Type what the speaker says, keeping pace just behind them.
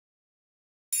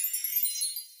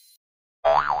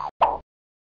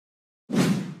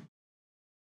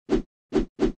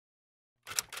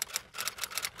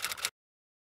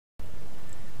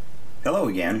Hello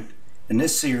again. In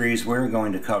this series we're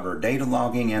going to cover data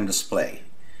logging and display.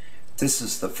 This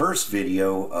is the first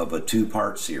video of a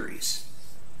two-part series.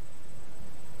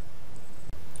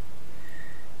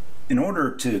 In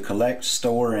order to collect,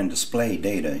 store, and display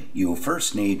data, you will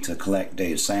first need to collect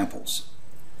data samples.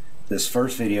 This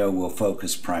first video will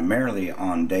focus primarily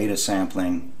on data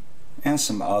sampling and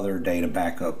some other data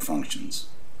backup functions.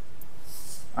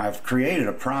 I've created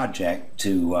a project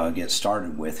to get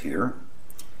started with here.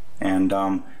 And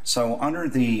so under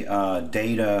the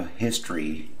Data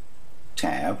History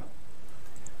tab,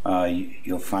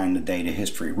 you'll find the Data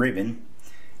History ribbon.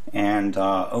 And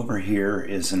over here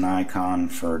is an icon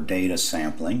for data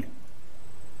sampling.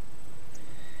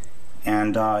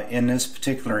 And in this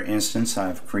particular instance,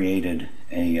 I've created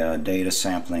a data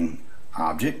sampling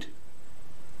object.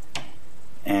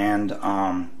 And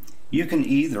you can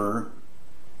either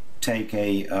take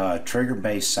a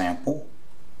trigger-based sample,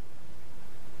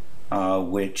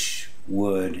 which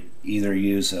would either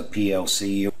use a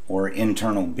PLC or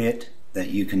internal bit that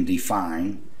you can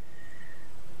define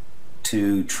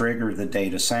to trigger the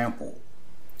data sample,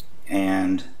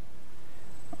 and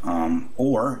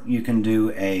or you can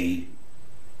do a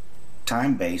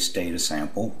time-based data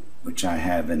sample, which I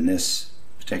have in this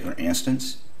particular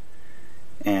instance,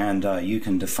 and you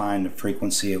can define the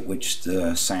frequency at which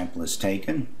the sample is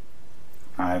taken.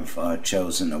 I've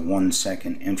chosen a 1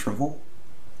 second interval.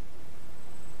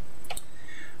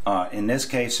 In this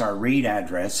case, our read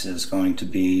address is going to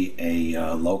be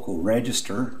a local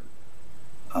register,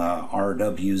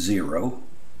 RW0.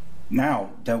 Now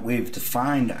that we've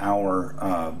defined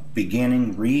our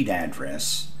beginning read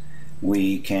address,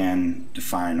 we can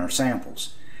define our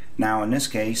samples. Now in this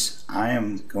case, I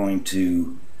am going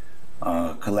to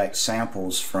collect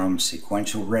samples from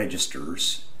sequential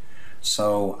registers,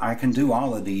 so I can do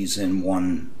all of these in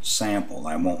one sample.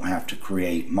 I won't have to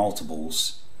create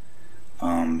multiples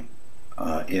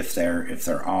if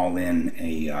they're all in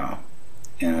a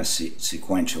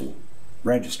sequential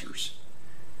registers.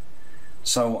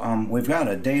 So we've got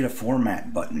a data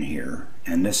format button here,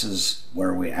 and this is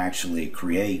where we actually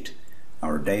create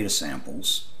our data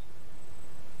samples.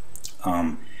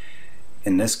 In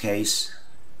this case,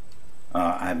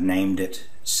 I've named it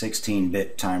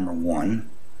 16-bit timer 1.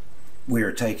 We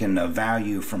are taking a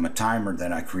value from a timer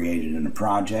that I created in a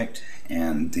project,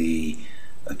 and the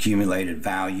accumulated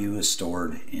value is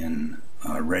stored in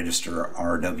register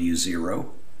RW0.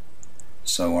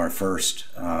 So our first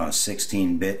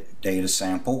 16-bit data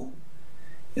sample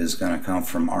is going to come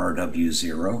from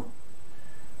RW0.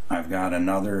 I've got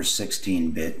another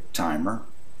 16-bit timer,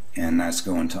 and that's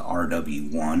going to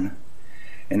RW1.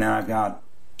 And then I've got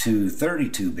two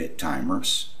 32-bit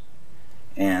timers,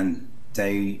 and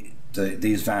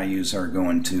these values are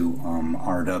going to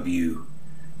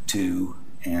RW2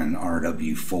 and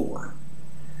RW4.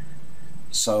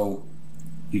 So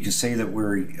you can see that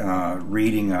we're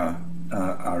reading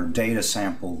our data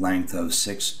sample length of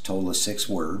total of 6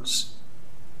 words.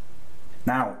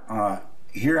 Now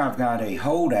here I've got a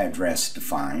hold address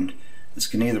defined. This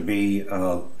can either be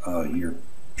your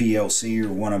PLC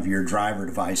or one of your driver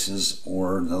devices,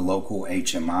 or the local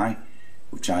HMI,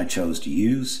 which I chose to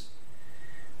use.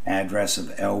 Address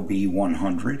of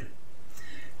LB100.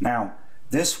 Now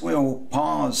this will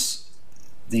pause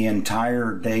the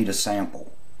entire data sample.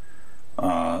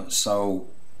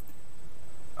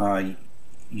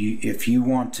 If you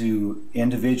want to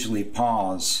individually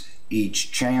pause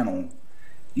each channel,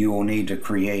 you will need to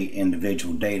create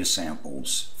individual data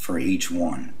samples for each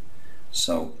one.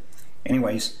 So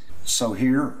anyways, so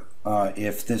here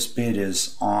if this bit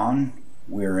is on,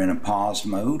 we're in a paused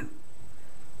mode,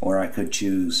 or I could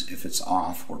choose if it's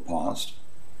off or paused.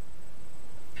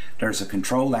 There's a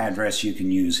control address you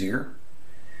can use here.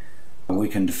 We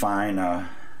can define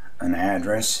an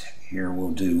address. Here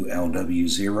we'll do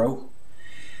LW0,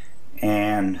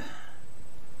 and I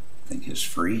think it's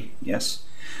free, yes.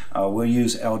 We'll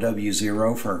use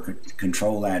LW0 for a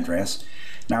control address.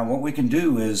 Now what we can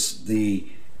do is the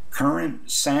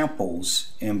current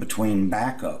samples in between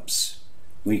backups,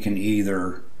 we can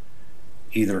either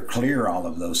clear all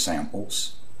of those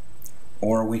samples,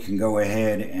 or we can go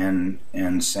ahead and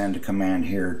send a command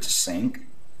here to sync,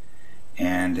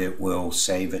 and it will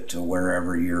save it to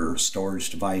wherever your storage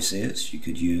device is. You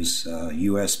could use a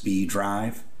USB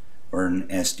drive or an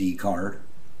SD card,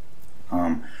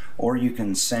 or you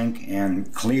can sync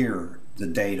and clear the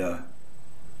data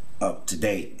up to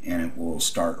date, and it will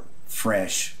start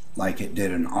fresh like it did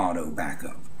an auto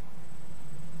backup.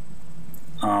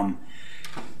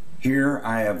 Here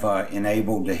I have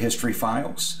enabled the history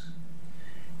files,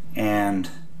 and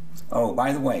Oh,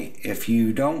 by the way, if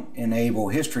you don't enable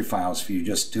history files, if you're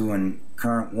just doing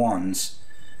current ones,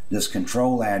 this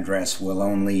control address will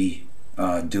only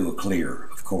do a clear,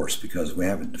 of course, because we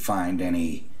haven't defined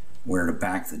any where to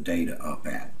back the data up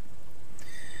at.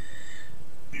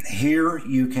 Here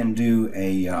you can do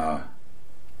a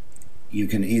you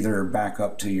can either back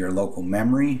up to your local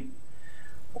memory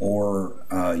or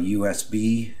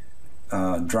USB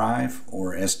drive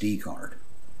or SD card.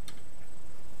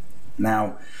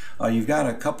 Now you've got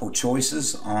a couple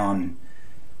choices on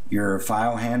your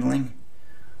file handling.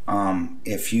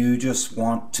 If you just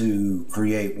want to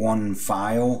create one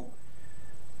file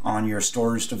on your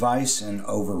storage device and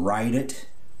overwrite it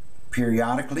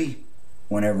periodically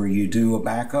whenever you do a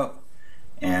backup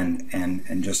and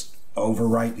just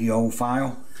overwrite the old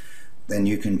file, then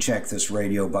you can check this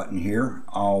radio button here,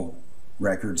 all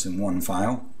records in one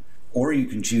file. Or you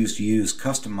can choose to use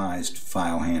customized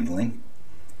file handling,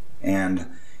 and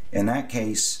in that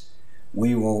case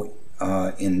we will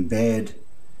embed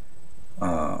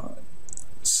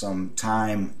some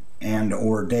time and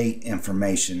or date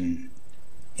information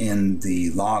in the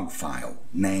log file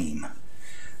name.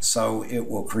 So it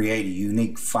will create a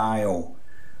unique file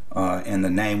and the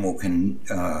name will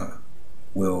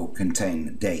contain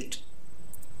the date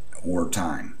or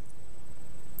time.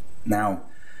 Now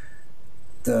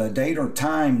the date or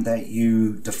time that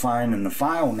you define in the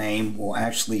file name will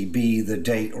actually be the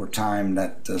date or time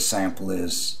that the sample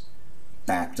is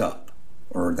backed up,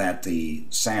 or that the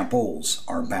samples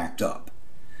are backed up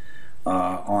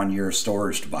on your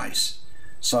storage device.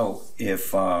 So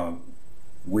if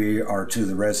we are to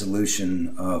the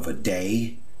resolution of a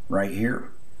day right here,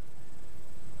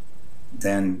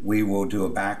 then we will do a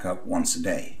backup once a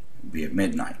day. It'll be at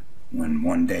midnight when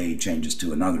one day changes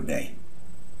to another day.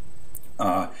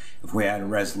 If we had a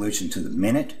resolution to the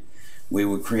minute, we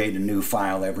would create a new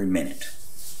file every minute.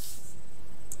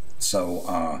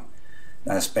 So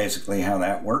that's basically how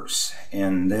that works.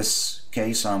 In this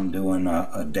case, I'm doing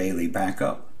a daily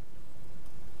backup.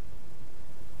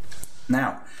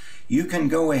 Now, you can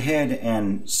go ahead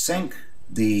and sync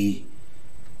the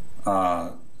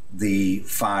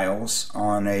files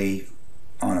on a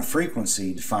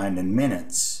frequency defined in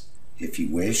minutes, if you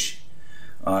wish,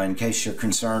 in case you're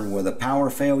concerned with a power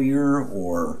failure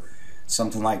or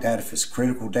something like that. If it's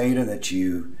critical data that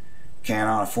you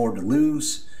cannot afford to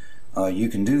lose, you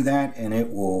can do that, and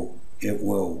it will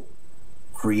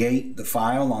create the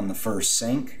file on the first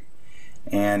sync,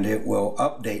 and it will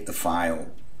update the file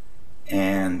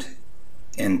and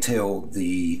until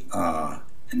the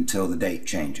date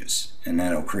changes, and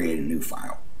then it'll create a new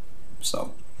file.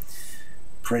 So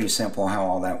pretty simple how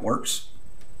all that works.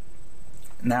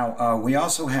 Now we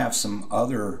also have some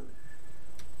other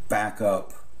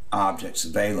backup objects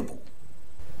available.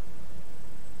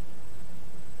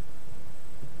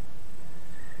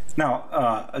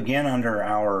 Now again, under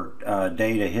our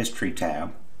data history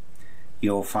tab,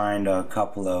 you'll find a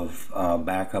couple of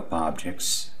backup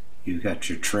objects. You've got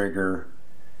your trigger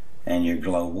and your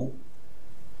global.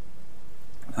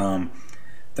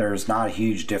 There's not a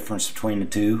huge difference between the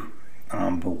two,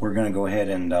 but we're going to go ahead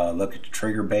and look at the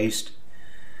trigger-based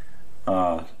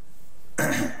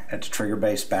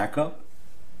backup.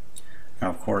 Now,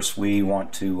 of course, we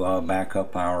want to back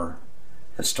up our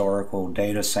historical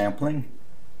data sampling,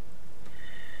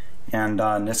 and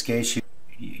in this case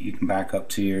you can back up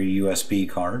to your USB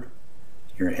card,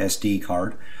 your SD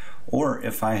card, or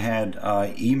if I had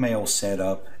email set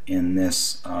up in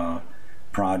this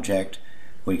project,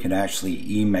 we could actually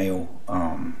email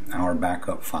our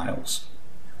backup files.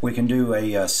 We can do a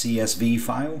CSV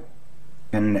file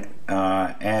and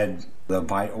add the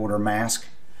byte order mask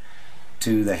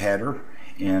to the header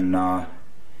in the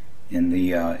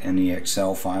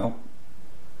Excel file.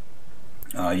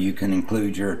 You can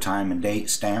include your time and date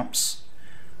stamps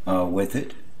with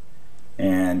it,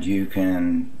 and you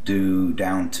can do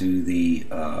down to the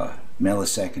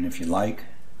millisecond if you like.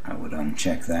 I would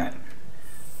uncheck that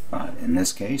in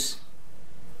this case.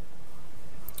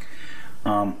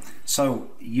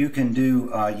 So you can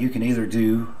do you can either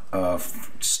do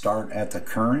start at the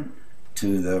current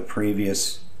to the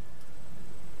previous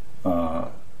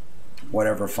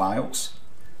whatever files.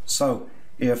 So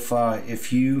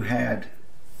if you had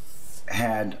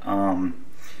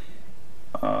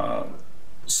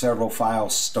several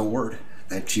files stored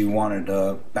that you wanted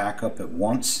to back up at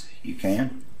once, you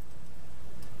can.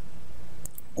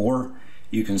 Or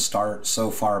you can start so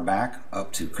far back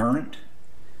up to current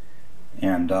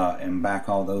and back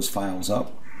all those files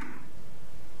up.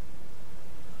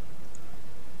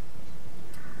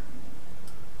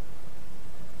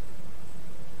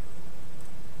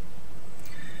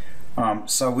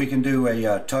 So we can do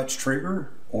a touch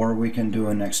trigger, or we can do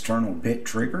an external bit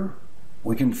trigger.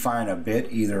 We can find a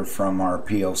bit either from our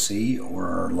PLC or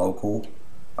our local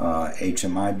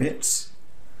HMI bits.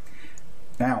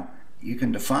 Now, you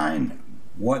can define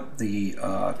what the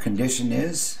condition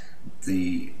is,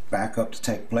 the backup to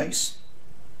take place.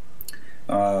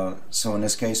 So in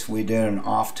this case, if we did an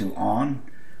off to on,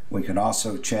 we could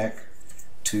also check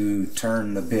to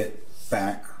turn the bit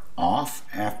back off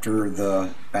after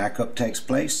the backup takes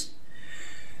place.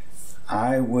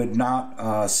 I would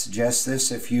not suggest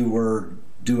this if you were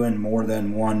doing more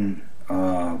than one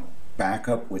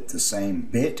backup with the same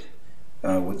bit,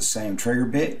 with the same trigger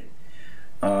bit.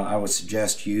 I would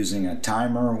suggest using a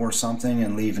timer or something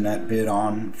and leaving that bit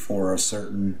on for a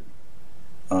certain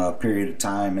period of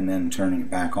time and then turning it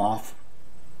back off.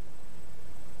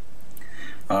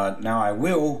 Now I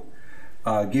will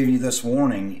give you this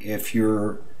warning: if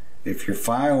your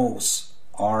files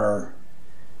are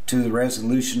to the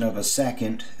resolution of a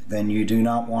second, then you do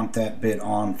not want that bit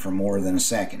on for more than a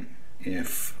second.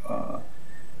 If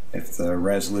the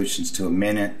resolution's to a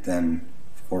minute, then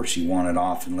of course you want it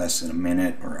off in less than a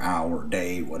minute or hour,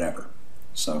 day, whatever.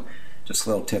 So just a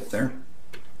little tip there.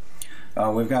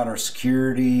 We've got our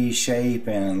security, shape,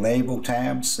 and label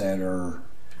tabs that are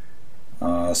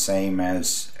same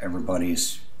as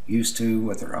everybody's used to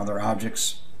with their other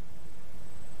objects.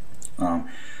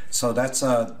 So that's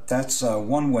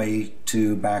one way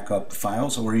to back up the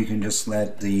files, or you can just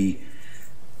let the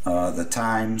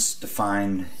times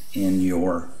defined in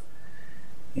your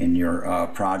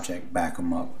project back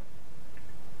them up.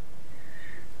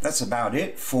 That's about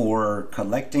it for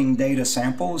collecting data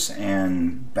samples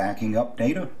and backing up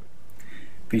data.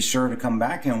 Be sure to come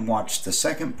back and watch the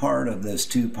second part of this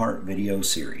two-part video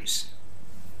series.